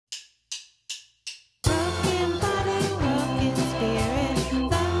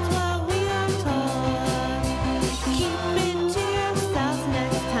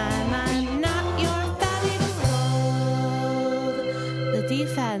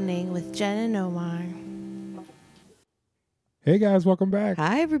Blending with Jen and Omar. Hey guys, welcome back.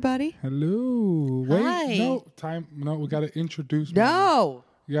 Hi, everybody. Hello. Wait, Hi. no, we gotta introduce. No.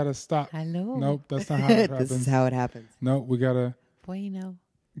 You gotta stop. Hello. Nope, that's not how it happens. This is how it happens. No, we gotta Bueno.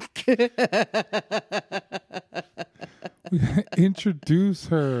 introduce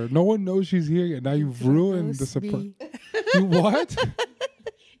her. No one knows she's here yet. Now you've ruined the surprise. You what?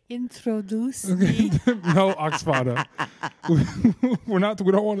 Introduce me. No, Oxfana. We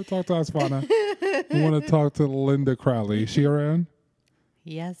don't want to talk to Oxfana. We want to talk to Linda Crowley. Is she around?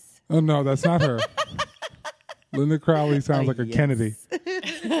 Yes. Oh no, that's not her. Linda Crowley sounds like a yes. Kennedy.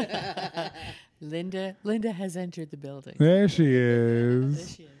 Linda has entered the building. There she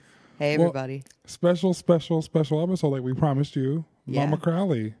is. Hey, Well- everybody. Special episode like we promised you. Yeah. Mama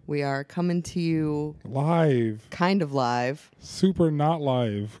Crowley. We are coming to you Live. kind of live Super not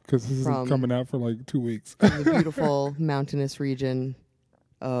live because this isn't From- coming out for like 2 weeks. in the beautiful mountainous region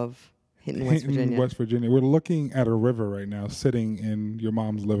of Hinton, West Hinton, Virginia. West Virginia. We're looking at a river right now, sitting in your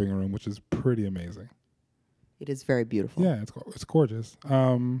mom's living room, which is pretty amazing. It is very beautiful. Yeah, it's gorgeous.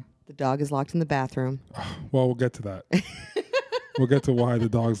 The dog is locked in the bathroom. Well, we'll get to that. We'll get to why the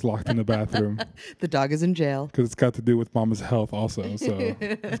dog's locked in the bathroom The dog is in jail. because it's got to do with Mama's health also. So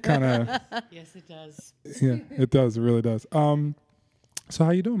it's kind of Yes, it does. yeah, it does. It really does. So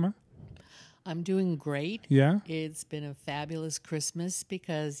how you doing, man? I'm doing great. Yeah. It's been a fabulous Christmas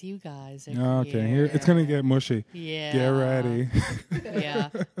because you guys are Okay, here it's gonna get mushy. Yeah. Get ready. Yeah.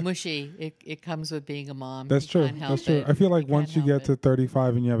 Mushy. It comes with being a mom. That's You true. can't help That's true. it. I feel like can't once you help get to it.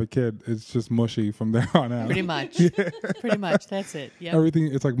 35 and you have a kid, it's just mushy from there on out. Pretty much. Pretty much. That's it. Yeah.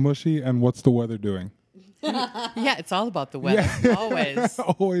 Everything it's like mushy and what's the weather doing? Yeah, it's all about the weather. Always.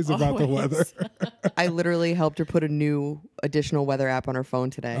 Always about the weather. I literally helped her put a new additional weather app on her phone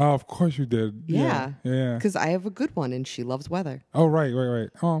today. Oh, of course you did. Yeah. Yeah. Because I have a good one and she loves weather. Oh, right.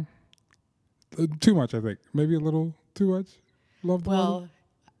 Oh, too much, I think. Maybe a little too much. Love the weather. Well,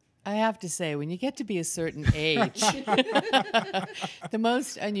 I have to say, when you get to be a certain age, the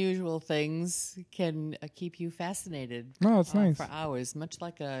most unusual things can keep you fascinated. No, it's nice. For hours, much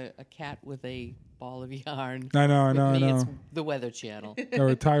like a cat with a ball of yarn. I know. With me, it's the Weather Channel. A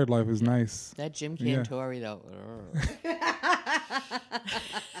retired life is nice. That Jim Yeah. Cantore, though.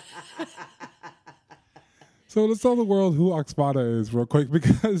 So let's tell the world who Oxfana is real quick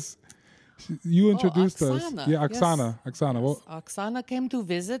because you introduced us. Oksana. Yeah, Yes. Oksana. Well, Oksana came to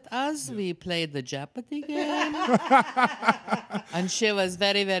visit us. We played the Jeopardy game. And she was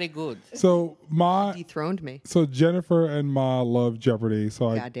very, very good. so Dethroned me. so Jennifer and Ma love Jeopardy.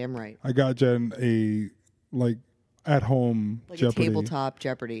 So Goddamn right. I got Jen a like at home Like Jeopardy. a tabletop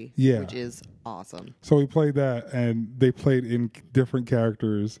Jeopardy. Yeah. Which is awesome. So we played that, and they played in different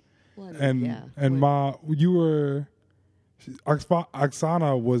characters. Well, I mean, And yeah. and Ma, you were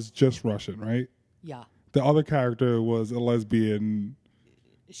Oksana was just Russian, right? Yeah. The other character was a lesbian,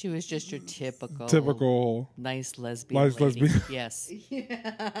 She was just your typical nice lesbian. Nice lady. lesbian. Yes.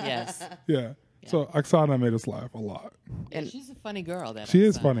 Yes. yeah. So Oksana made us laugh a lot. And she's a funny girl. That She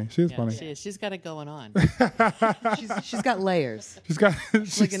is Oksana. funny. She is Yeah, funny. She is. She's got it going on. She's got layers. She's got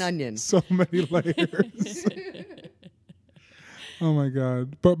like an onion. So many layers. Oh my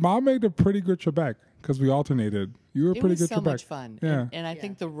god! But Mom made a pretty good Trebek because we alternated. You were It pretty was good so Trebek. much fun. Yeah. And I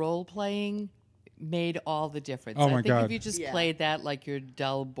think the role playing made all the difference. Oh I my think God. if you just Yeah. played that like your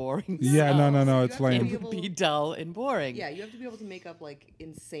dull, boring Yeah, no. You It's have to lame. be it would be dull and boring. Yeah, you have to be able to make up like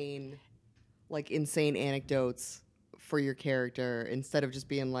insane anecdotes for your character instead of just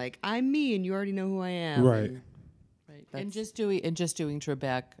being like, I'm me and you already know who I am. Right. And Right. And just doing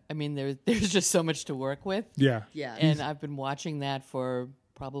Trebek, I mean there's just so much to work with. Yeah. yeah. And I've been watching that for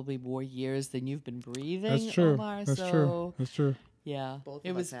probably more years than you've been breathing, That's true. Omar. That's so true. That's true. yeah. Both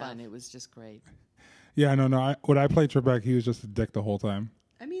It of was us fun. have. It was just great. Yeah, no. When I played Trebek, he was just a dick the whole time.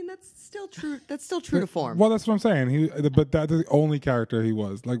 I mean, that's still true. That's still true to form. Well, that's what I'm saying. But that's the only character he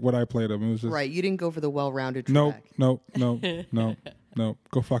was. Like when I played him, it was just Right. You didn't go for the well-rounded Nope, Trebek. nope.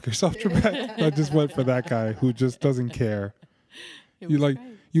 Go fuck yourself, Trebek. I just went for that guy who just doesn't care. It You was like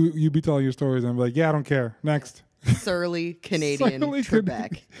great. you be telling your stories and I'm like, yeah, I don't care. Next. Surly Canadian Surly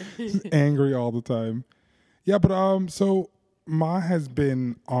Trebek. Just angry all the time. Yeah, but so Ma has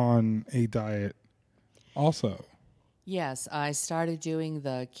been on a diet also. Yes, I started doing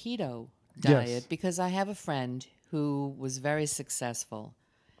the keto Yes. diet because I have a friend who was very successful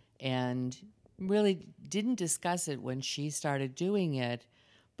and really didn't discuss it when she started doing it,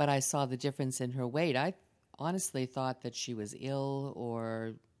 but I saw the difference in her weight. I honestly thought that she was ill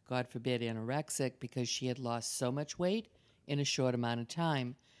or, God forbid, anorexic because she had lost so much weight in a short amount of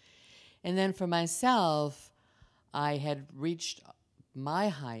time. And then for myself, I had reached my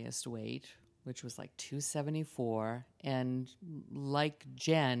highest weight, which was like 274. And like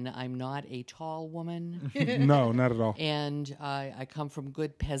Jen, I'm not a tall woman. No, not at all. And I come from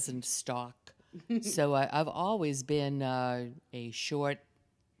good peasant stock. So I've always been a short,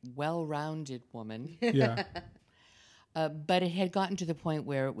 well-rounded woman. Yeah. But it had gotten to the point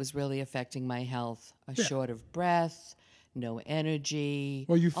where it was really affecting my health. Short of breath, no energy,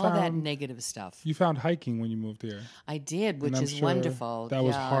 Well, you all that found- negative stuff. You found hiking when you moved here. I did, which And I'm is sure wonderful. That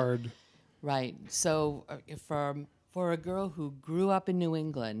was Yeah. hard. Right. So for a girl who grew up in New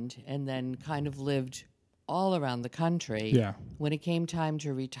England and then kind of lived all around the country, Yeah. when it came time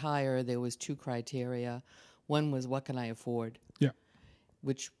to retire, there was two criteria. One was, what can I afford? Yeah.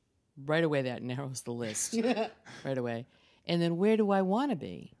 Which right away that narrows the list. Right away. And then where do I want to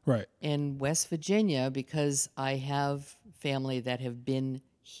be? Right. In West Virginia, because I have family that have been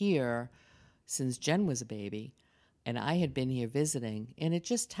here since Jen was a baby, and I had been here visiting, and it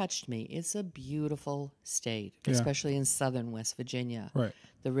just touched me. It's a beautiful state, Yeah. especially in southern West Virginia. Right.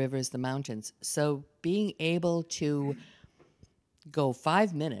 The rivers, the mountains. So being able to go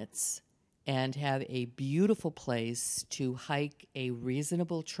 5 minutes and have a beautiful place to hike a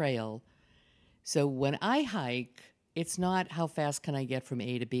reasonable trail. So when I hike, it's not how fast can I get from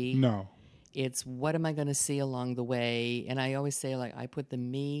A to B. No. It's what am I going to see along the way? And I always say, like, I put the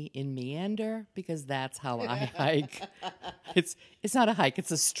me in meander because that's how I hike. It's not a hike,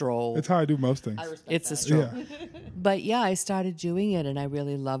 it's a stroll. It's how I do most things. It's a stroll. Yeah. But yeah, I started doing it and I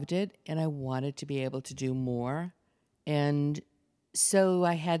really loved it and I wanted to be able to do more. And so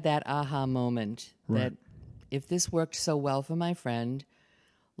I had that aha moment that if this worked so well for my friend,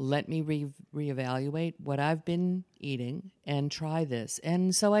 let me reevaluate what I've been eating and try this.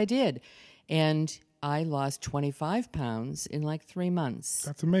 And so I did. And I lost 25 pounds in like 3 months.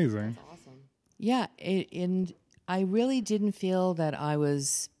 That's amazing. Yeah. And I really didn't feel that I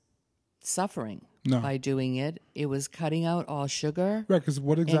was suffering No. by doing it. It was cutting out all sugar Right, because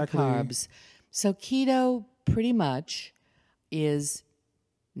what exactly? and carbs. So keto pretty much is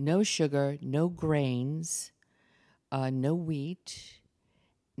no sugar, no grains, no wheat,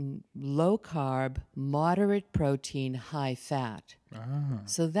 low carb, moderate protein, high fat.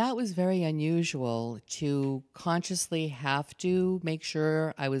 So that was very unusual to consciously have to make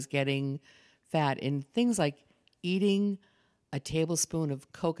sure I was getting fat in things like eating a tablespoon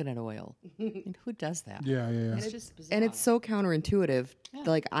of coconut oil. And who does that? Yeah. It's just bizarre. And it's so counterintuitive.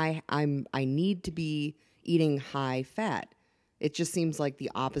 Like I need to be eating high fat. It just seems like the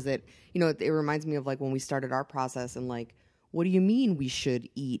opposite. You know, it reminds me of like when we started our process and like, what do you mean we should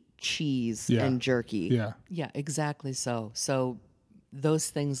eat cheese Yeah. and jerky? Yeah. Yeah, exactly so. So those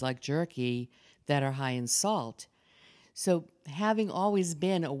things like jerky that are high in salt. So having always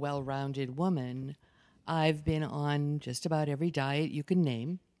been a well-rounded woman, I've been on just about every diet you can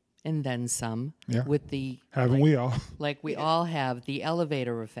name and then some Yeah. with the Haven't we all? like we all have the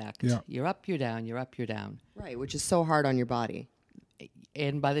elevator effect. Yeah. You're up, you're down, you're up, you're down. Right, which is so hard on your body.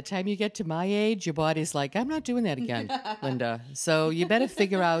 And by the time you get to my age, your body's like, I'm not doing that again, Linda. So you better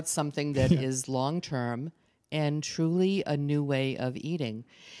figure out something that is long term and truly a new way of eating.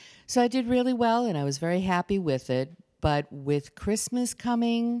 So I did really well and I was very happy with it. But with Christmas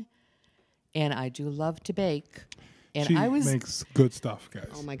coming, and I do love to bake, and She I was makes good stuff, guys.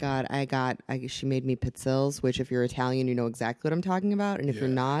 Oh my God, she made me pizzelles, which if you're Italian, you know exactly what I'm talking about. And if you're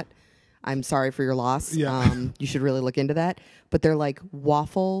not, I'm sorry for your loss. Yeah. You should really look into that. But they're like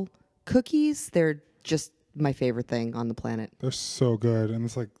waffle cookies. They're just my favorite thing on the planet. They're so good, and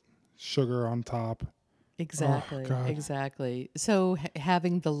it's like sugar on top. Exactly, God. exactly. So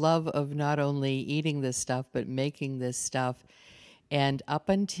having the love of not only eating this stuff, but making this stuff. And up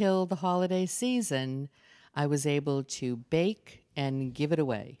until the holiday season, I was able to bake and give it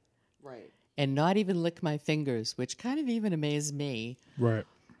away Right. and not even lick my fingers, which kind of even amazed me. Right.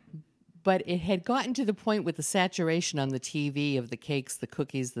 But it had gotten to the point with the saturation on the TV of the cakes, the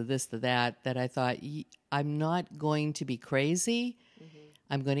cookies, the this, the that, that I thought, I'm not going to be crazy.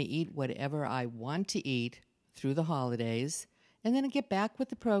 I'm going to eat whatever I want to eat through the holidays and then get back with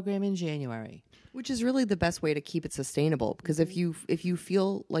the program in January. Which is really the best way to keep it sustainable. Because if you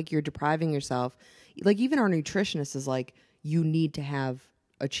feel like you're depriving yourself, like even our nutritionist is like, you need to have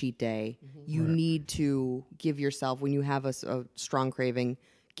a cheat day. You need to give yourself, when you have a strong craving,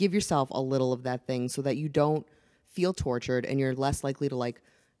 give yourself a little of that thing so that you don't feel tortured and you're less likely to like,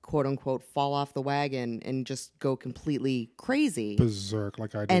 quote unquote, fall off the wagon and just go completely crazy. Berserk,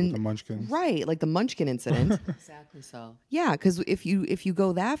 like I did with the Munchkins. Right, like the Munchkin incident. Exactly so. Yeah, because if you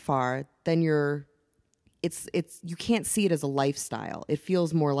go that far, then you're it's you can't see it as a lifestyle. It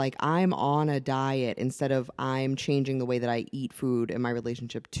feels more like I'm on a diet instead of I'm changing the way that I eat food and my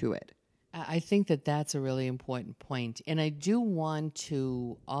relationship to it. I think that that's a really important point. And I do want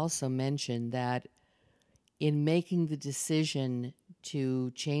to also mention that in making the decision to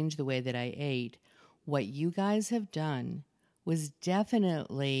change the way that I ate, what you guys have done was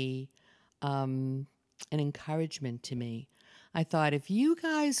definitely an encouragement to me. I thought if you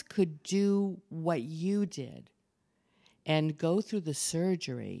guys could do what you did and go through the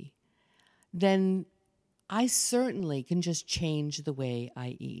surgery, then I certainly can just change the way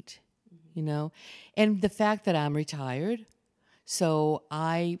I eat, you know? And the fact that I'm retired, so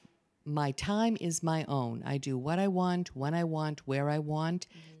my time is my own. I do what I want, when I want, where I want.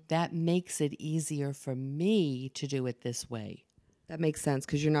 That makes it easier for me to do it this way. That makes sense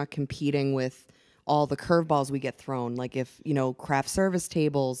because you're not competing with all the curveballs we get thrown, like if, craft service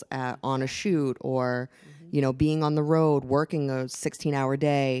tables on a shoot or, being on the road, working a 16-hour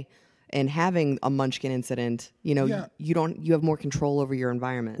day and having a munchkin incident, you have more control over your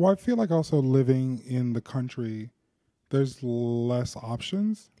environment. Well, I feel like also living in the country, there's less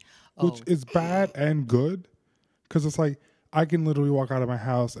options, which is bad and good because it's like I can literally walk out of my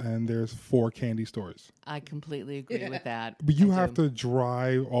house and there's 4 candy stores. I completely agree with that. But you have to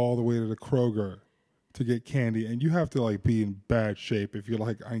drive all the way to the Kroger to get candy, and you have to like be in bad shape if you're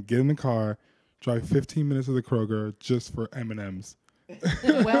like, I get in the car, drive 15 minutes to the Kroger just for M&Ms.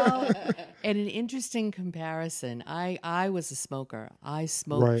 Well, and an interesting comparison, I was a smoker. I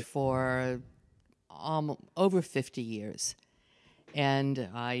smoked for over 50 years, and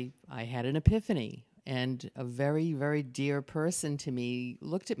I had an epiphany. And a very, very dear person to me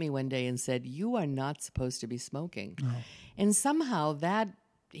looked at me one day and said, "You are not supposed to be smoking." Oh. And somehow that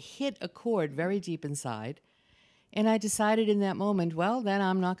hit a chord very deep inside. And I decided in that moment, well, then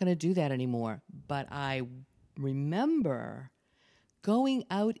I'm not going to do that anymore. But I remember going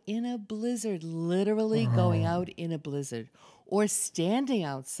out in a blizzard, literally going out in a blizzard, or standing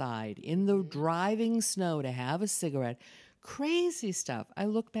outside in the driving snow to have a cigarette. Crazy stuff. I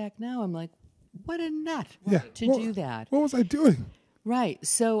look back now, I'm like, what a nut to do that. What was I doing? Right.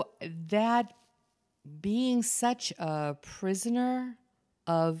 So that being such a prisoner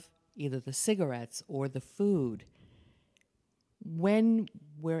of either the cigarettes or the food, when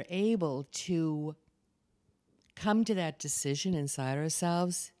we're able to come to that decision inside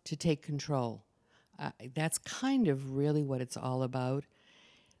ourselves to take control, that's kind of really what it's all about,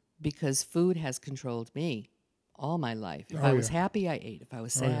 because food has controlled me all my life. If I was happy, I ate. If I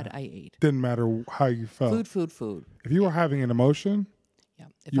was sad, I ate. Didn't matter how you felt. Food. If you were having an emotion,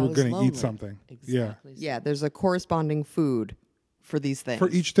 you were going to eat something. Exactly. Yeah, there's a corresponding food for these things. For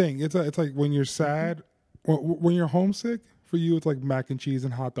each thing. It's like when you're sad, when you're homesick, for you it's like mac and cheese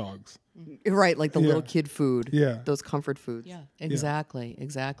and hot dogs. Right, like the little kid food. Yeah. Those comfort foods. Yeah,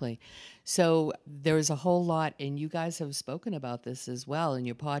 exactly. So there's a whole lot, and you guys have spoken about this as well in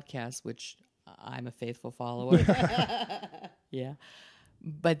your podcast, which I'm a faithful follower. Yeah.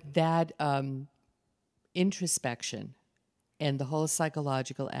 But that introspection and the whole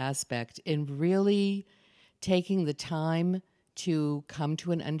psychological aspect, and really taking the time to come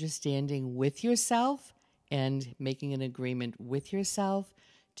to an understanding with yourself and making an agreement with yourself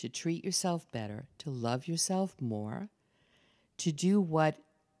to treat yourself better, to love yourself more, to do what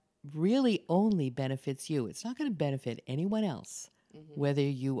really only benefits you. It's not going to benefit anyone else, whether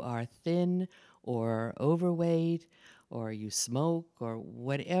you are thin or overweight or you smoke or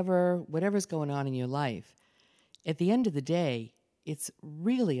whatever's going on in your life. At the end of the day, it's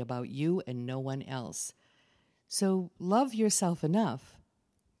really about you and no one else. So love yourself enough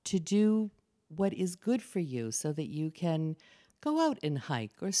to do what is good for you so that you can go out and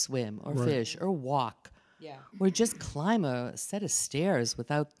hike or swim or fish or walk. Yeah. Or just climb a set of stairs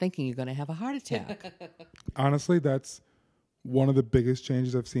without thinking you're going to have a heart attack. Honestly, that's one of the biggest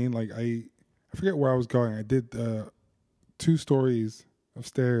changes I've seen. Like I forget where I was going. I did 2 stories of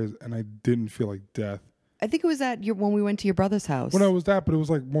stairs and I didn't feel like death. I think it was when we went to your brother's house. Well, no, it was that, but it was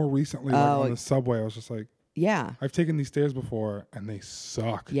like more recently, like on the subway. I was just like, yeah, I've taken these stairs before and they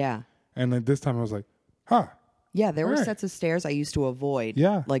suck. Yeah. And then this time I was like, huh. Yeah, there were sets of stairs I used to avoid.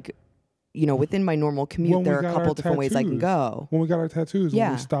 Yeah. Like, within my normal commute, there are a couple different ways I can go. When we got our tattoos,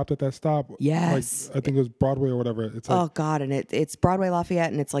 when we stopped at that stop. Yes. Like, I think it was Broadway or whatever. It's like, oh, God. And it's Broadway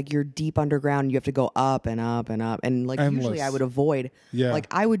Lafayette, and it's like you're deep underground, and you have to go up and up and up. And like endless. Usually I would avoid. Yeah. Like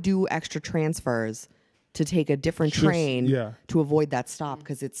I would do extra transfers to take a different train to avoid that stop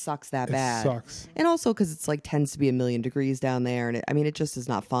because it sucks that bad. It sucks. And also because it's like tends to be 1,000,000 degrees down there. And it just is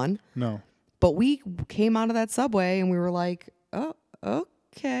not fun. No. But we came out of that subway and we were like, oh,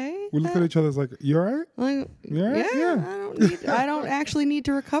 okay. We looked at each other as like, you all right? Like, Yeah, yeah. I don't actually need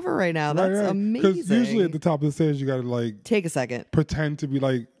to recover right now. That's amazing. Because usually at the top of the stairs, you got to like take a second. pretend to be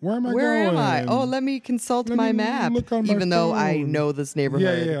like, where am I Where going? am I? Oh, let me consult Let my me map. look on my Even though I phone. know this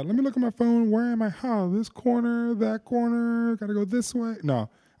neighborhood. Yeah. Let me look at my phone. Where am I? How? This corner, that corner. Got to go this way. No,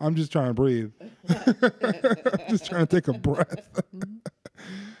 I'm just trying to breathe. I'm just trying to take a breath.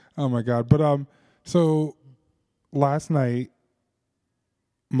 Oh my God. But so last night,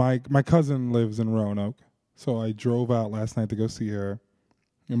 my cousin lives in Roanoke, so I drove out last night to go see her.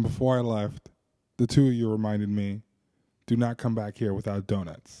 And before I left, the two of you reminded me, do not come back here without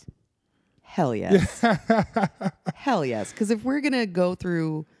donuts. Hell yes. Hell yes. Because if we're going to go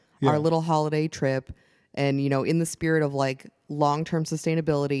through our little holiday trip and, in the spirit of like long-term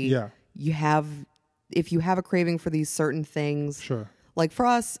sustainability, if you have a craving for these certain things, Sure. Like for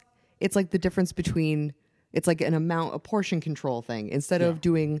us, it's like the difference between, it's like a portion control thing. Instead of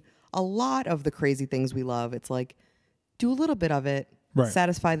doing a lot of the crazy things we love, it's like do a little bit of it,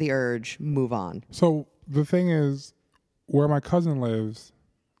 satisfy the urge, move on. So the thing is, where my cousin lives,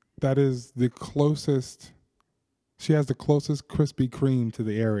 that is the closest, she has the closest Krispy Kreme to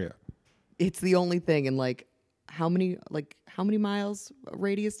the area. It's the only thing. And how many miles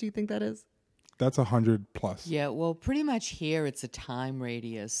radius do you think that is? That's 100 plus. Yeah, well, pretty much here it's a time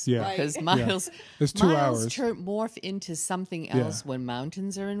radius. Yeah. Because miles, It's 2 hours. morph into something else when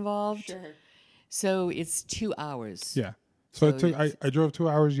mountains are involved. Sure. So it's 2 hours. Yeah. So it took, I drove 2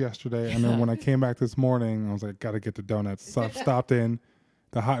 hours yesterday, and then when I came back this morning, I was like, gotta get the donuts. So I stopped in.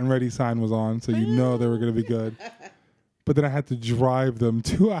 The hot and ready sign was on, so they were going to be good. But then I had to drive them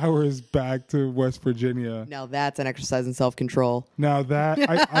 2 hours back to West Virginia. Now that's an exercise in self-control. Now that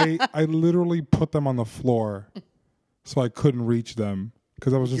I literally put them on the floor so I couldn't reach them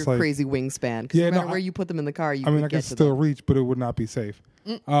because I was just Your like crazy wingspan. Because no matter where you put them in the car, I could still reach, but it would not be safe.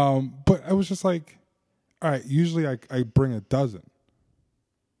 But I was just like, all right, usually I bring a dozen.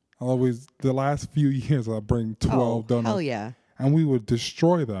 The last few years I'll bring 12 donuts. Hell yeah. And we would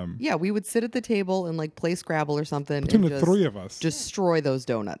destroy them. Yeah, we would sit at the table and play Scrabble or something. Between and the three of us. Destroy those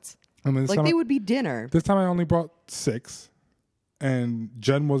donuts. And then they would be dinner. This time I only brought 6. And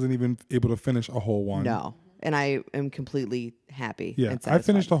Jen wasn't even able to finish a whole one. No. And I am completely happy. Yeah, I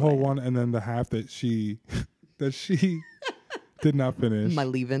finished the whole one and then the half that she did not finish. My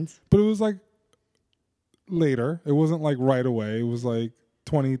leave-ins. But it was later. It wasn't right away. It was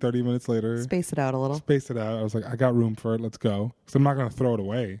 20, 30 minutes later. Space it out a little. Spaced it out. I was like, I got room for it. Let's go. Because I'm not going to throw it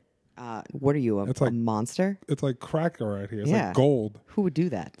away. What are you, a monster? It's like cracker right here. It's like gold. Who would do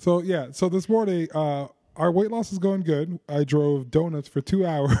that? So, so this morning, our weight loss is going good. I drove donuts for 2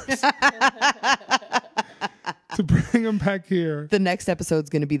 hours to bring them back here. The next episode's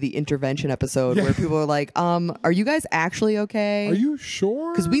going to be the intervention episode where people are like, are you guys actually okay? Are you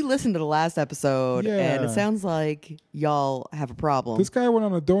sure? Because we listened to the last episode and it sounds like y'all have a problem. This guy went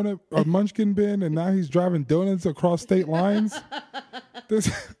on a munchkin bin and now he's driving donuts across state lines.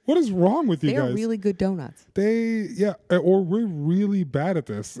 What is wrong with you guys? They are really good donuts. Or we're really bad at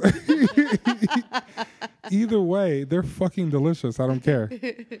this. Either way, they're fucking delicious. I don't care.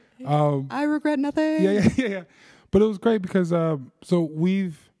 I regret nothing. Yeah. But it was great because so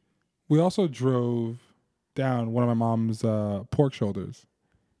we also drove down one of my mom's pork shoulders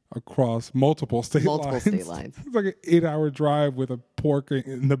across multiple state lines. It's like an 8-hour drive with a pork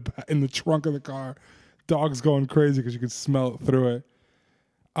in the trunk of the car. Dogs going crazy because you could smell it through it.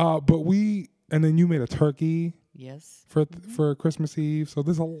 And then you made a turkey. Yes. For Christmas Eve. So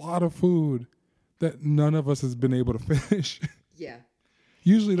there's a lot of food that none of us has been able to finish. Yeah.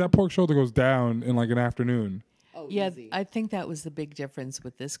 Usually that pork shoulder goes down in an afternoon. Oh, yeah, easy. I think that was the big difference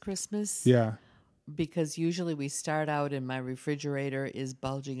with this Christmas. Yeah. Because usually we start out and my refrigerator is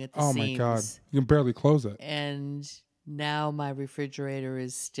bulging at the seams. seams. Oh my God. You can barely close it. And now my refrigerator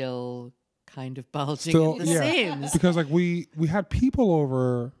is still kind of bulging at the seams. Because we had people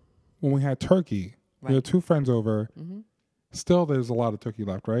over when we had turkey. Right. We had 2 friends over. Mm-hmm. Still there's a lot of turkey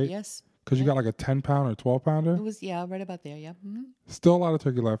left, right? Yes. Because you got a 10-pound or 12-pounder? It was, right about there, yeah. Mm-hmm. Still a lot of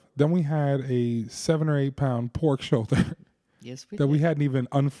turkey left. Then we had a 7 or 8-pound pork shoulder. Yes, that we hadn't even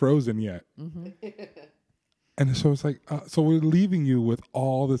unfrozen yet. Mm-hmm. And so it's so we're leaving you with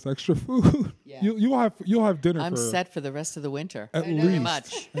all this extra food. Yeah. You'll have dinner. I'm set for the rest of the winter. At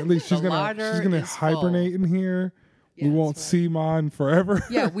least she's gonna hibernate in here. Yeah, we won't see Ma in forever.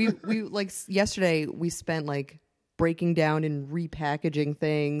 Yeah, we yesterday we spent breaking down and repackaging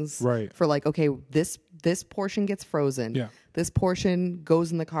things. Right. For okay, this portion gets frozen. Yeah. This portion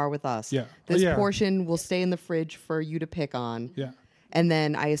goes in the car with us. Yeah. This portion will stay in the fridge for you to pick on. Yeah. And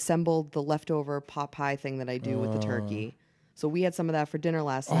then I assembled the leftover pot pie thing that I do with the turkey. So we had some of that for dinner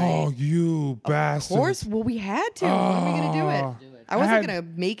last night. Oh, you bastard! Of course. Well, we had to. When are we going to do it? I wasn't going to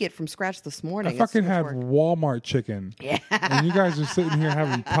make it from scratch this morning. I fucking had Walmart chicken. Yeah. And you guys are sitting here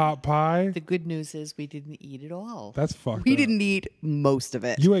having pot pie. The good news is we didn't eat it all. That's fucked We up. didn't eat most of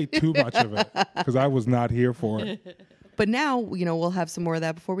it. You ate too much of it because I was not here for it. But now, we'll have some more of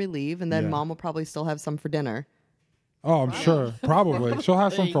that before we leave, and then Mom will probably still have some for dinner. Oh, I'm sure. Probably. She'll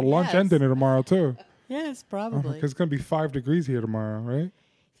have some for lunch and dinner tomorrow, too. Yes, probably. Because it's going to be 5 degrees here tomorrow, right?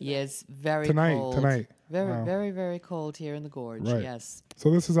 Yes, very Tonight. Very, Wow. very, very cold here in the gorge. Right. Yes.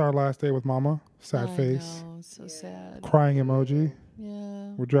 So this is our last day with Mama. Sad I face. know, so sad. Crying emoji.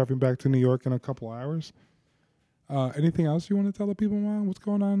 Yeah. We're driving back to New York in a couple hours. Anything else you want to tell the people, Mom? What's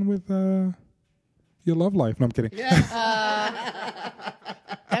going on with your love life? No, I'm kidding.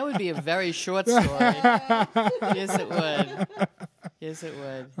 That would be a very short story. Yes, it would. Yes, it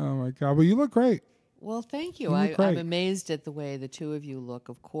would. Oh, my God. But you look great. Well, thank you. You look great. I'm amazed at the way the two of you look,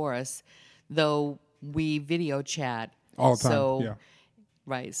 of course, though we video chat. All the time, So, yeah.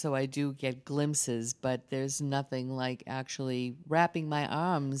 Right. So I do get glimpses, but there's nothing like actually wrapping my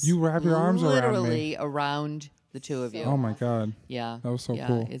arms. You wrap your arms around me. literally around the two of you. Oh, my God. Yeah. That was so yeah,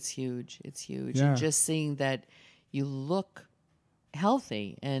 cool. It's huge. It's huge. Yeah. And just seeing that you look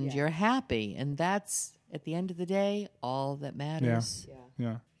healthy and you're happy, and that's at the end of the day all that matters.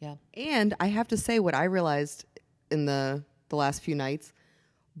 Yeah. Yeah. And I have to say, what I realized in the last few nights,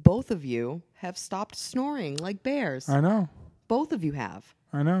 both of you have stopped snoring like bears. I know. Both of you have.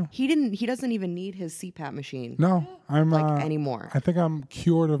 I know. He doesn't even need his CPAP machine. No, I'm anymore. I think I'm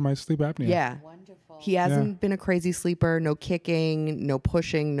cured of my sleep apnea. Yeah. Wonderful. He hasn't been a crazy sleeper, no kicking, no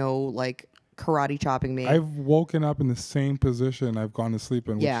pushing, no like karate chopping me. I've woken up in the same position I've gone to sleep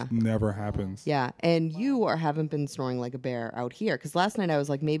in, which never happens. Yeah, and you haven't been snoring like a bear out here. Because last night I was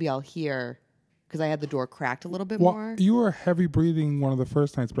like, maybe I'll hear, because I had the door cracked a little bit Well, more. you were heavy breathing one of the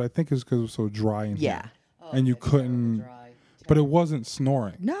first nights, but I think it's because it was so dry in Yeah. here. And you couldn't, but it wasn't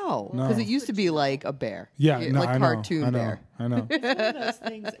snoring. No, because it used to be like a bear. Yeah, Like no, I know, cartoon I know, bear. I know. One of those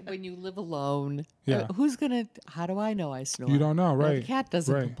things when you live alone. Yeah. How do I know I snore? You don't know, Well, right? the cat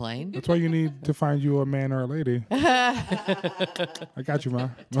doesn't Right. complain. That's why you need to find you a man or a lady. I got you, Ma.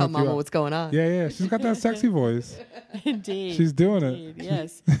 Tell Mama what's going on. Yeah. She's got that sexy voice. Indeed. She's doing Indeed, it.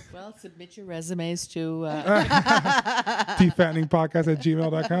 yes. Well, submit your resumes to.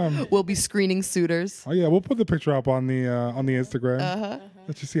 Tefatteningpodcast@gmail.com. We'll be screening suitors. Oh yeah, we'll put the picture up on the Instagram.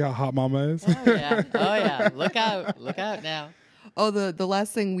 Let you see how hot Mama is. Oh yeah. Look out now. Oh, the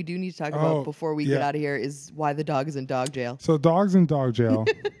last thing we do need to talk about before we get out of here is why the dog is in dog jail. So dog's in dog jail.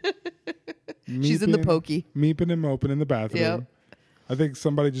 She's in the pokey. Meeping and moping in the bathroom. Yep. I think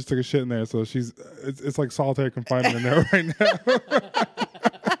somebody just took a shit in there, so it's like solitary confinement in there right now.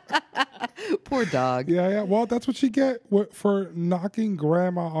 Poor dog. Yeah. Well, that's what she get for knocking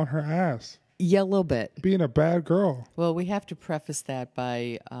grandma on her ass. Yeah, a little bit. Being a bad girl. Well, we have to preface that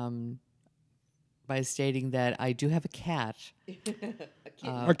by stating that I do have a cat.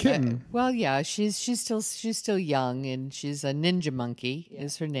 A kitten. Well, yeah, she's still young, and she's a ninja monkey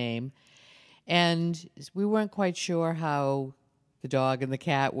is her name, and we weren't quite sure how the dog and the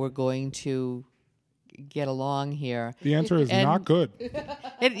cat were going to get along here. The answer is not good.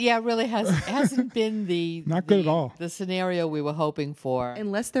 It really hasn't been Not good at all. the scenario we were hoping for.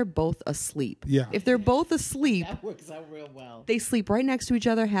 Unless they're both asleep. Yeah. If they're both asleep, That works out real well. they sleep right next to each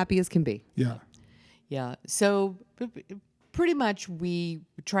other, happy as can be. Yeah. Yeah. So pretty much we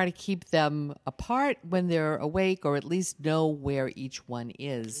try to keep them apart when they're awake, or at least know where each one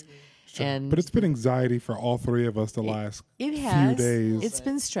is. Sure. And But it's been anxiety for all three of us the last it has. few days. It's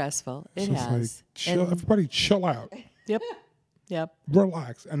been stressful. It Just has. like, chill, And- everybody chill out. Yep.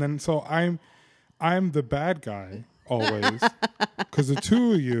 Relax. And then so I'm the bad guy always because the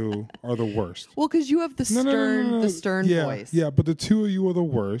two of you are the worst. Well, because you have the stern voice. Yeah, but the two of you are the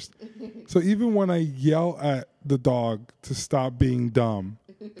worst. So even when I yell at the dog to stop being dumb,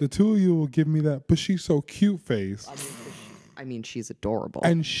 the two of you will give me that, but she's so cute face. I mean, she's adorable.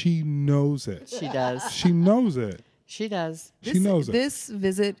 And she knows it. She does. She knows it. She does. She knows it. This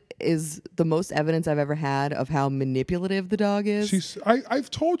visit is the most evidence I've ever had of how manipulative the dog is.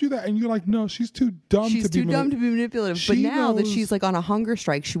 I've told you that, and you're like, no, she's too dumb She's to be too dumb to be manipulative. But She now that knows- she's like on a hunger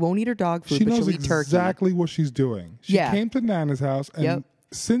strike, she won't eat her dog food, She but knows she'll eat turkey. exactly what she's doing. She Yeah. came to Nana's house, and Yep.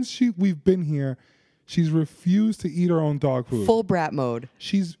 since we've been here, she's refused to eat her own dog food. Full brat mode.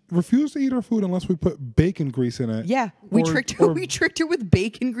 She's refused to eat her food unless we put bacon grease in it. Yeah, we Or- tricked her. or- We tricked her with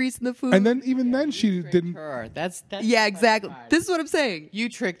bacon grease in the food. And then even then she didn't. Her. That's yeah, the exactly. funny part. This is what I'm saying. You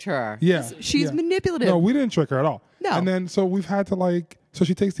tricked her. Yeah, She's yeah. manipulative. No, we didn't trick her at all. No. And then so we've had to so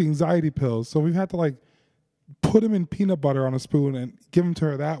she takes the anxiety pills. So we've had to put him in peanut butter on a spoon and give him to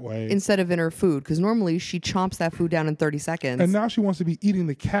her that way. Instead of in her food, because normally she chomps that food down in 30 seconds. And now she wants to be eating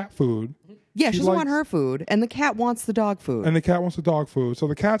the cat food. Yeah, she doesn't want her food, and the cat wants the dog food. And the cat wants the dog food, so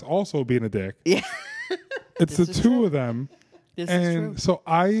the cat's also being a dick. Yeah. It's the two of them. This and is true.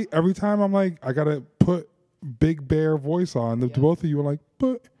 so every time I'm like, I gotta put Big Bear voice on. The both of you are like,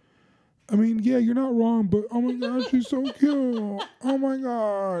 but I mean, yeah, you're not wrong, but oh my god, she's so cute. Oh my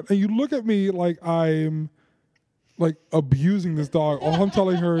god. And you look at me like I'm like abusing this dog. All I'm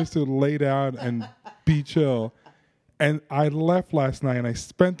telling her is to lay down and be chill. And I left last night and I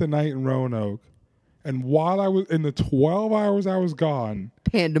spent the night in Roanoke. And while I was in the 12 hours I was gone,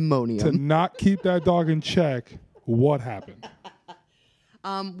 Pandemonium. to not keep that dog in check, what happened?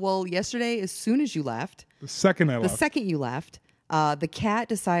 Well, yesterday, as soon as you left, The second I the left. second you left, the cat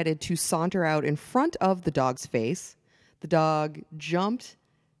decided to saunter out in front of the dog's face. The dog jumped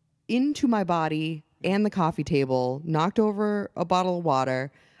into my body and the coffee table, knocked over a bottle of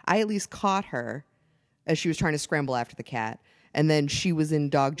water. I at least caught her as she was trying to scramble after the cat. And then she was in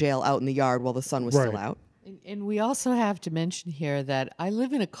dog jail out in the yard while the sun was still Right. out. And we also have to mention here that I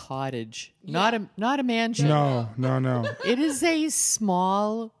live in a cottage, not a mansion. No. It is a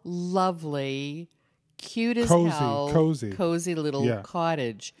small, lovely, cute as Cozy, hell, cozy. little Yeah.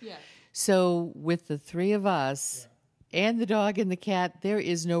 cottage. Yeah. So with the three of us and the dog and the cat, there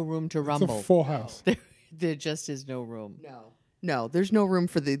is no room to It's rumble. a full house. There just is no room. No, there's no room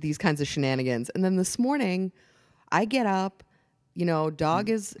for these kinds of shenanigans. And then this morning, I get up, dog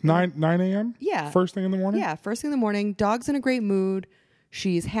is 9 a.m.? Yeah. First thing in the morning? Yeah, first thing in the morning. Dog's in a great mood.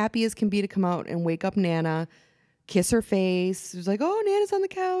 She's happy as can be to come out and wake up Nana, kiss her face. She's like, oh, Nana's on the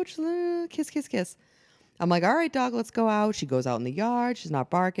couch. Kiss, kiss, kiss. I'm like, all right, dog, let's go out. She goes out in the yard. She's not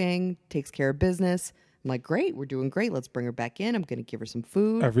barking, takes care of business. I'm like, great, we're doing great. Let's bring her back in. I'm going to give her some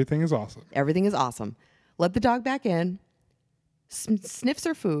food. Everything is awesome. Everything is awesome. Let the dog back in, sniffs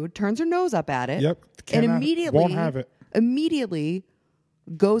her food, turns her nose up at it. Yep. And Cannot- immediately won't have it. Immediately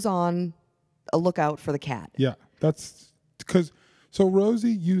goes on a lookout for the cat. Yeah. That's because, so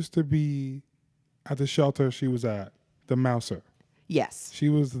Rosie used to be at the shelter she was at, the Mouser. Yes. She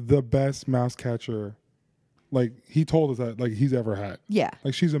was the best mouse catcher. Like, he told us that, like, he's ever had. Yeah.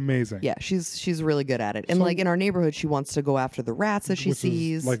 Like, she's amazing. Yeah, she's really good at it. And So- like in our neighborhood, she wants to go after the rats that she Which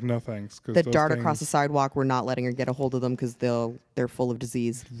sees. is like, no thanks. 'Cause that those dart across the things- sidewalk. We're not letting her get a hold of them because they're full of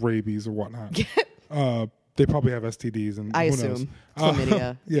disease. rabies or whatnot. They probably have STDs and I who assume knows?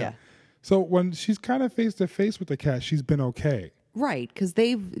 chlamydia. Yeah. So when she's kind of face to face with the cat, she's been okay. Right, because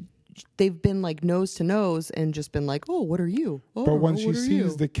they've been like nose to nose and just been like, oh, what are you? Oh, But when she what are sees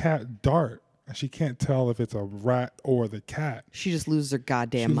you? the cat dart, and she can't tell if it's a rat or the cat, She just loses her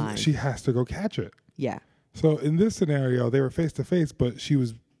goddamn mind. she has to go catch it. Yeah. So in this scenario, they were face to face, but she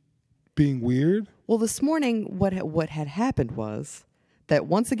was being weird. Well, this morning, what had happened was that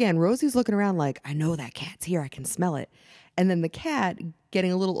once again, Rosie's looking around like, I know that cat's here. I can smell it. And then the cat,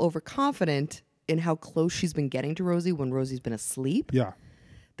 getting a little overconfident in how close she's been getting to Rosie when Rosie's been asleep, Yeah.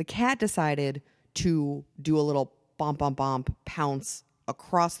 the cat decided to do a little bump, bump, bump, pounce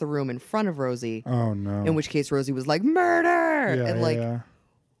across the room in front of Rosie, Oh no. in which case Rosie was like, murder! yeah, And like, yeah.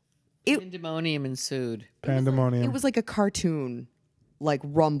 Pandemonium ensued. Pandemonium. it was like a cartoon, like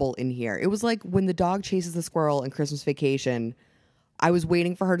rumble in here. It was like when the dog chases the squirrel in Christmas Vacation. I was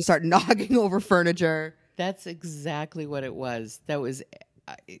waiting for her to start knocking over furniture. That's exactly what it was. That was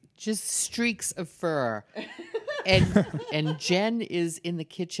just streaks of fur. And Jen is in the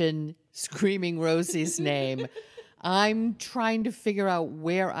kitchen screaming Rosie's name. I'm trying to figure out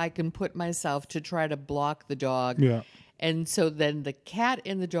where I can put myself to try to block the dog. Yeah. And so then the cat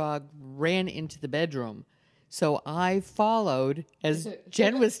and the dog ran into the bedroom. So I followed as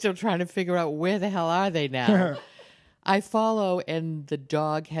Jen was still trying to figure out where the hell are they now. I follow, and the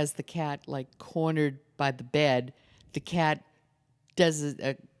dog has the cat like cornered by the bed. The cat does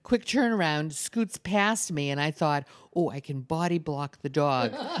a quick turnaround, scoots past me, and I thought, oh, I can body block the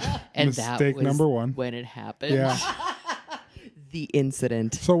dog. And that Mistake was number one. when it happened. Yeah. The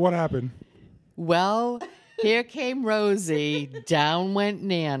incident. So what happened? Well, here came Rosie. Down went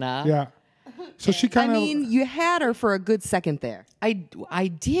Nana. Yeah. So she I kind of. mean, you had her for a good second there. I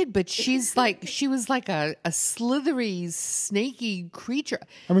did, but she was like a slithery, snaky creature.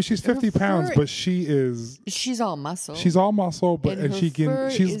 I mean, she's 50 Her pounds, fur- but she's all muscle. she's all muscle, but And and her she can.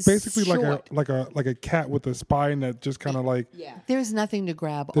 fur She's is basically short. like a cat with a spine that just kind of like. Yeah. There's nothing to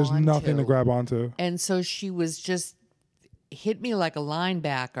grab There's onto. nothing to grab onto. And so she was just hit me like a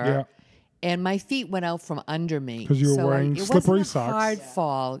linebacker. Yeah. and my feet went out from under me 'Cause you were wearing it slippery wasn't a socks. hard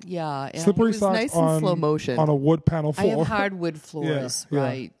fall. Yeah, and Slippery was socks nice in on slow motion. on a wood panel I floor. have hardwood floors, Yeah.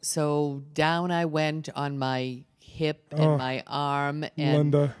 right? So down I went on my hip and my arm, and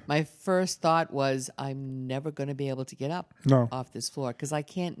Linda. my first thought was, I'm never going to be able to get up No. off this floor because I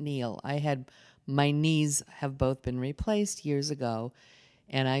can't kneel. My knees have both been replaced years ago,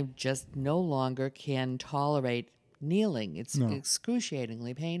 and I just no longer can tolerate kneeling. It's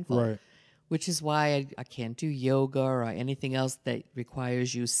excruciatingly painful. Right. Which is why I can't do yoga or anything else that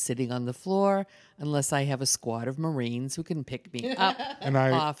requires you sitting on the floor unless I have a squad of Marines who can pick me up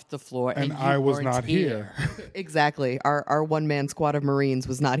off the floor. And you I was weren't not here. Exactly. Our one man squad of Marines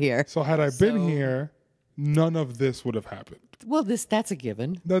was not here. So had I been here, none of this would have happened. Well, that's a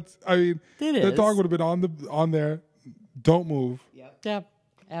given. The is. dog would have been on there. Don't move. Yeah,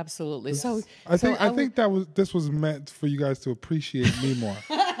 absolutely. So I think this was meant for you guys to appreciate me more.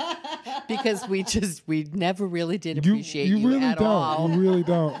 because we never really did appreciate you really at don't. all. You really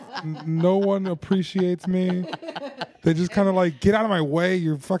don't. No one appreciates me. They just kind of like, get out of my way.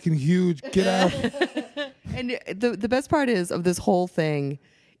 You're fucking huge. Get out. And the best part of this whole thing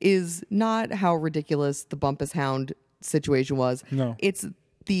is not how ridiculous the Bumpus Hound situation was. No. It's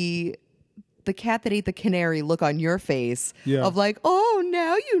the cat that ate the canary look on your face of like, oh,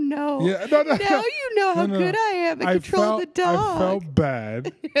 now you know. Yeah, no. Now you know how good I am at controlling the dog. I felt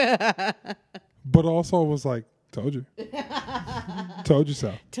bad, but also was like, told you. Told you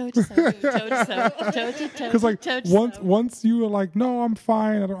so. Told you so. Told you so. Told you. Because like once you were like, no, I'm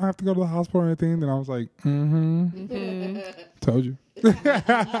fine. I don't have to go to the hospital or anything. Then I was like, told you.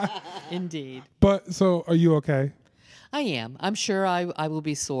 Indeed. But so, are you okay? I am. I'm sure I will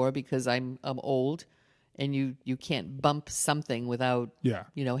be sore because I'm old, and you can't bump something without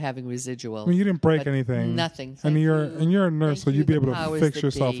having residual. I mean, you didn't break But anything. Nothing. And you're a nurse, Thank so you, you'd be the able to powers fix that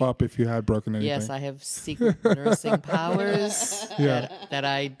yourself be. up if you had broken anything. Yes, I have secret nursing powers that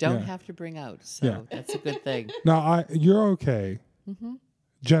I don't have to bring out. So that's a good thing. Now, you're okay.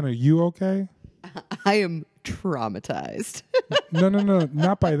 Jen, are you okay? I am traumatized. No,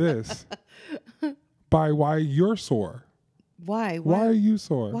 not by this. By why you're sore. Why? Why are you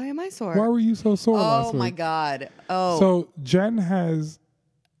sore? Why am I sore? Why were you so sore last Oh my week? God. Oh. So Jen has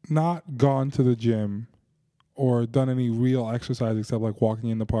not gone to the gym or done any real exercise except like walking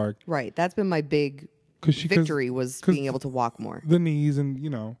in the park. Right. That's been my big victory was being able to walk more. The knees and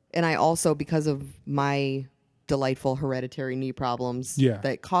And I also, because of my delightful hereditary knee problems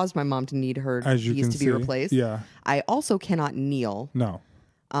that caused my mom to need her knees to be replaced. Yeah. I also cannot kneel. No.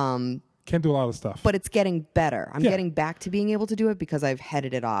 Can't do a lot of stuff. But it's getting better. I'm getting back to being able to do it because I've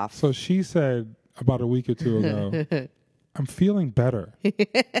headed it off. So she said about a week or two ago, I'm feeling better.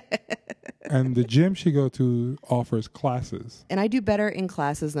 And the gym she go to offers classes. And I do better in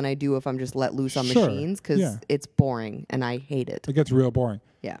classes than I do if I'm just let loose on Sure. machines because it's boring and I hate it. It gets real boring.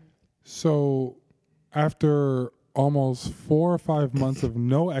 Yeah. So after almost 4 or 5 months of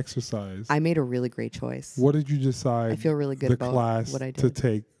no exercise, I made a really great choice. what did you decide I feel really good the about class what I to did.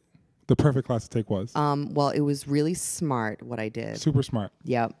 take, the perfect class to take was? Well, it was really smart what I did. Super smart.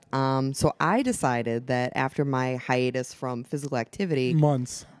 Yep. So I decided that after my hiatus from physical activity,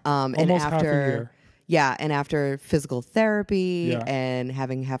 Months. and Almost after half a year. Yeah, and after physical therapy Yeah. and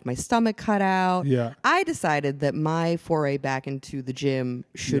having half my stomach cut out, Yeah. I decided that my foray back into the gym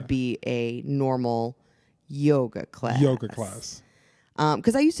should be a normal yoga class. Yoga class.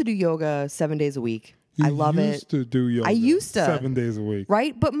 Because I used to do yoga 7 days a week. I love You it. used to do yoga. I used to. 7 days a week.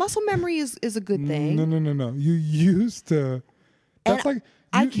 Right? But muscle memory is a good thing. No. You used to. That's And like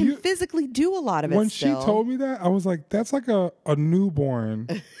I can physically do a lot of it when still. she told me that, I was like, that's like a newborn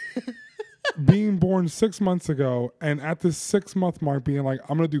being born 6 months ago, and at the 6-month mark being like,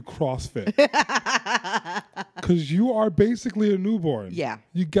 I'm gonna do CrossFit. Because you are basically a newborn. Yeah.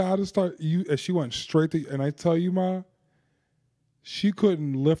 You gotta start and she went straight to, and I tell you, Ma, she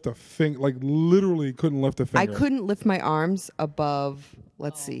couldn't lift a finger, like literally couldn't lift a finger. I couldn't lift my arms above,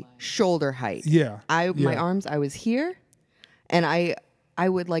 shoulder height. Yeah. My arms, I was here, and I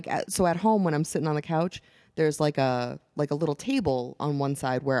would so at home when I'm sitting on the couch, there's like a little table on one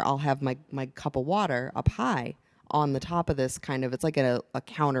side where I'll have my cup of water up high on the top of this kind of, it's like a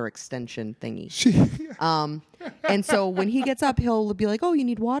counter extension thingy. And so when he gets up, he'll be like, oh, you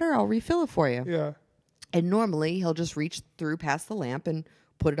need water? I'll refill it for you. Yeah. And normally he'll just reach through past the lamp and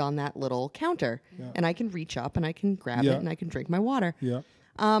put it on that little counter. Yeah. And I can reach up and I can grab it and I can drink my water. Yeah.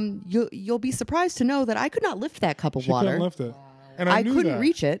 You'll be surprised to know that I could not lift that cup of She water. couldn't lift it. And I knew couldn't that.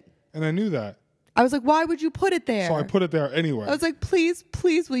 reach it. And I knew that. I was like, why would you put it there? So I put it there anyway. I was like, please,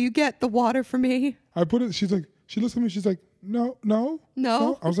 will you get the water for me? I put it, she looked at me, she's like, no.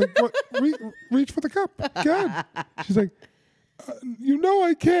 I was like, what? Reach for the cup. Good. She's like, you know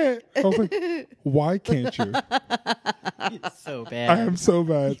I can't. I was like, why can't you? It's so bad. I am so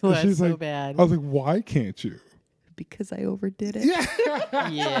bad. You And are she's so like, bad. I was like, why can't you? Because I overdid it.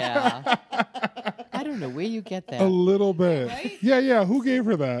 Yeah. I don't know where you get that. A little bit. Yeah. Who gave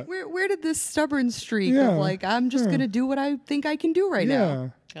her that? Where did this stubborn streak Yeah, of like, I'm just going to do what I think I can do right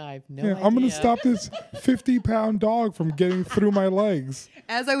now? I have no Yeah, idea. I'm going to stop this 50-pound dog from getting through my legs.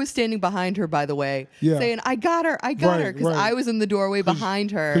 As I was standing behind her, by the way, Yeah. saying, I got her, Right, because I was in the doorway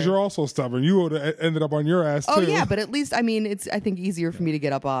behind her. Because you're also stubborn. You would have ended up on your ass, too. Oh, yeah, but at least, I mean, it's, I think, easier for me to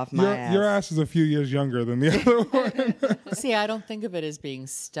get up off my ass. Your ass is a few years younger than the other one. See, I don't think of it as being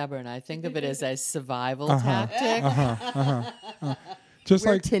stubborn. I think of it as a survival tactic. Just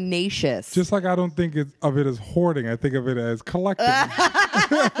We're like tenacious. Just like I don't think of it as hoarding. I think of it as collecting.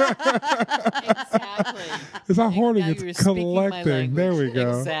 Exactly. It's not hoarding. Now It's you're speaking my collecting. There we language.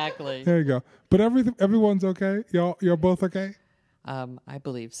 go. Exactly. There you go. But everyone's okay. You're both okay. I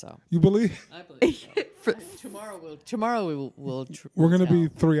believe so. You believe? I believe so. Tomorrow we'll We're gonna tell. be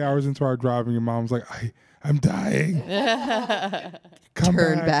 3 hours into our drive, and your mom's like, I'm dying. Come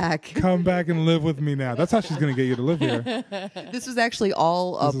back. Come back and live with me now. That's how she's gonna get you to live here. This was actually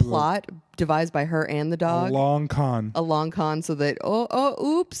all a This is plot devised by her and the A dog. long con. A long con so that,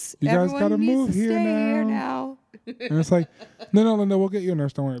 oops. You guys everyone gotta needs move to here stay here now. now. And it's like, no, we'll get you a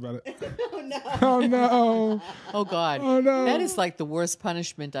nurse. Don't worry about it. Oh no. Oh God! Oh, no. That is like the worst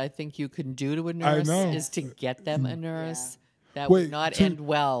punishment I think you can do to a nurse. know. Is to get them a nurse. That Wait, would not end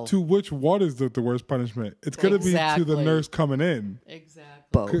well. To which one is the worst punishment? It's going to be to the Exactly. nurse coming in. Exactly.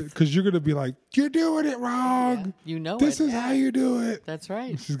 Both. Because you're going to be like, you're doing it wrong. You know This it. is how you do it. That's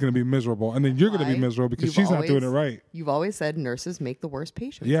right. She's going to be miserable. And then you're going to be Why? miserable because You've she's not doing it always- right. You've always said nurses make the worst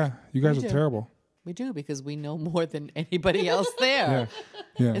patients. Yeah, you guys We are do. terrible. We do because we know more than anybody else there.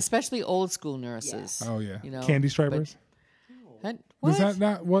 Yeah. Especially old school nurses. Oh, yeah. You know, Candy stripers? What? Was that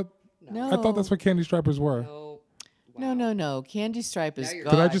not what? No. I thought that's what candy stripers were. No. Candy stripe is you're-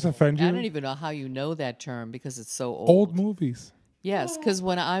 God. Did I just offend you? I don't even know how you know that term because it's so old. Old movies. Yes, because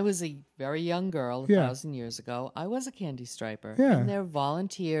when I was a very young girl, Yeah. 1,000 years ago, I was a candy striper. Yeah. And they're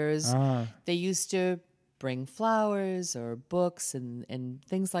volunteers. Ah. They used to bring flowers or books and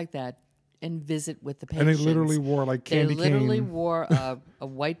things like that and visit with the And patients. they literally wore like candy They literally cane. wore a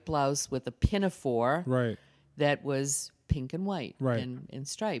white blouse with a pinafore Right. that was pink and white Right. and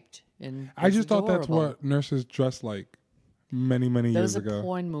striped. And I was just thought that's adorable. what nurses dressed like many Those years are ago.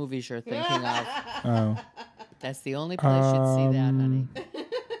 porn movies you're thinking of. Oh. That's the only place you'd see that, honey.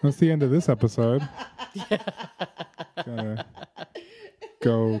 That's the end of this episode. Gotta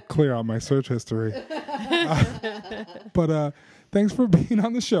go clear out my search history. But thanks for being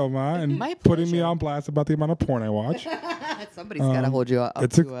on the show, Ma, and My putting me pleasure. on blast about the amount of porn I watch. Somebody's got to hold you up.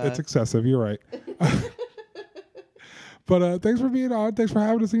 It's to, it's excessive. You're right. But thanks for being on. Thanks for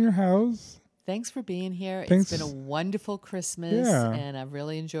having us in your house. Thanks for being here. Thanks. It's been a wonderful Christmas, Yeah. and I've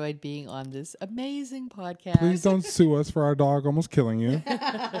really enjoyed being on this amazing podcast. Please don't sue us for our dog almost killing you.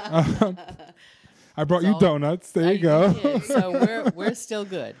 I brought you all- donuts. There you go. did. So we're still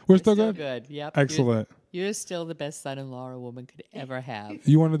good. We're still good? Good. Yep. Excellent. You're still the best son-in-law a woman could ever have.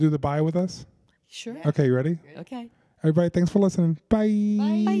 You want to do the bye with us? Sure. Okay, you ready? Okay. Everybody, thanks for listening. Bye.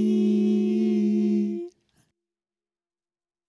 Bye.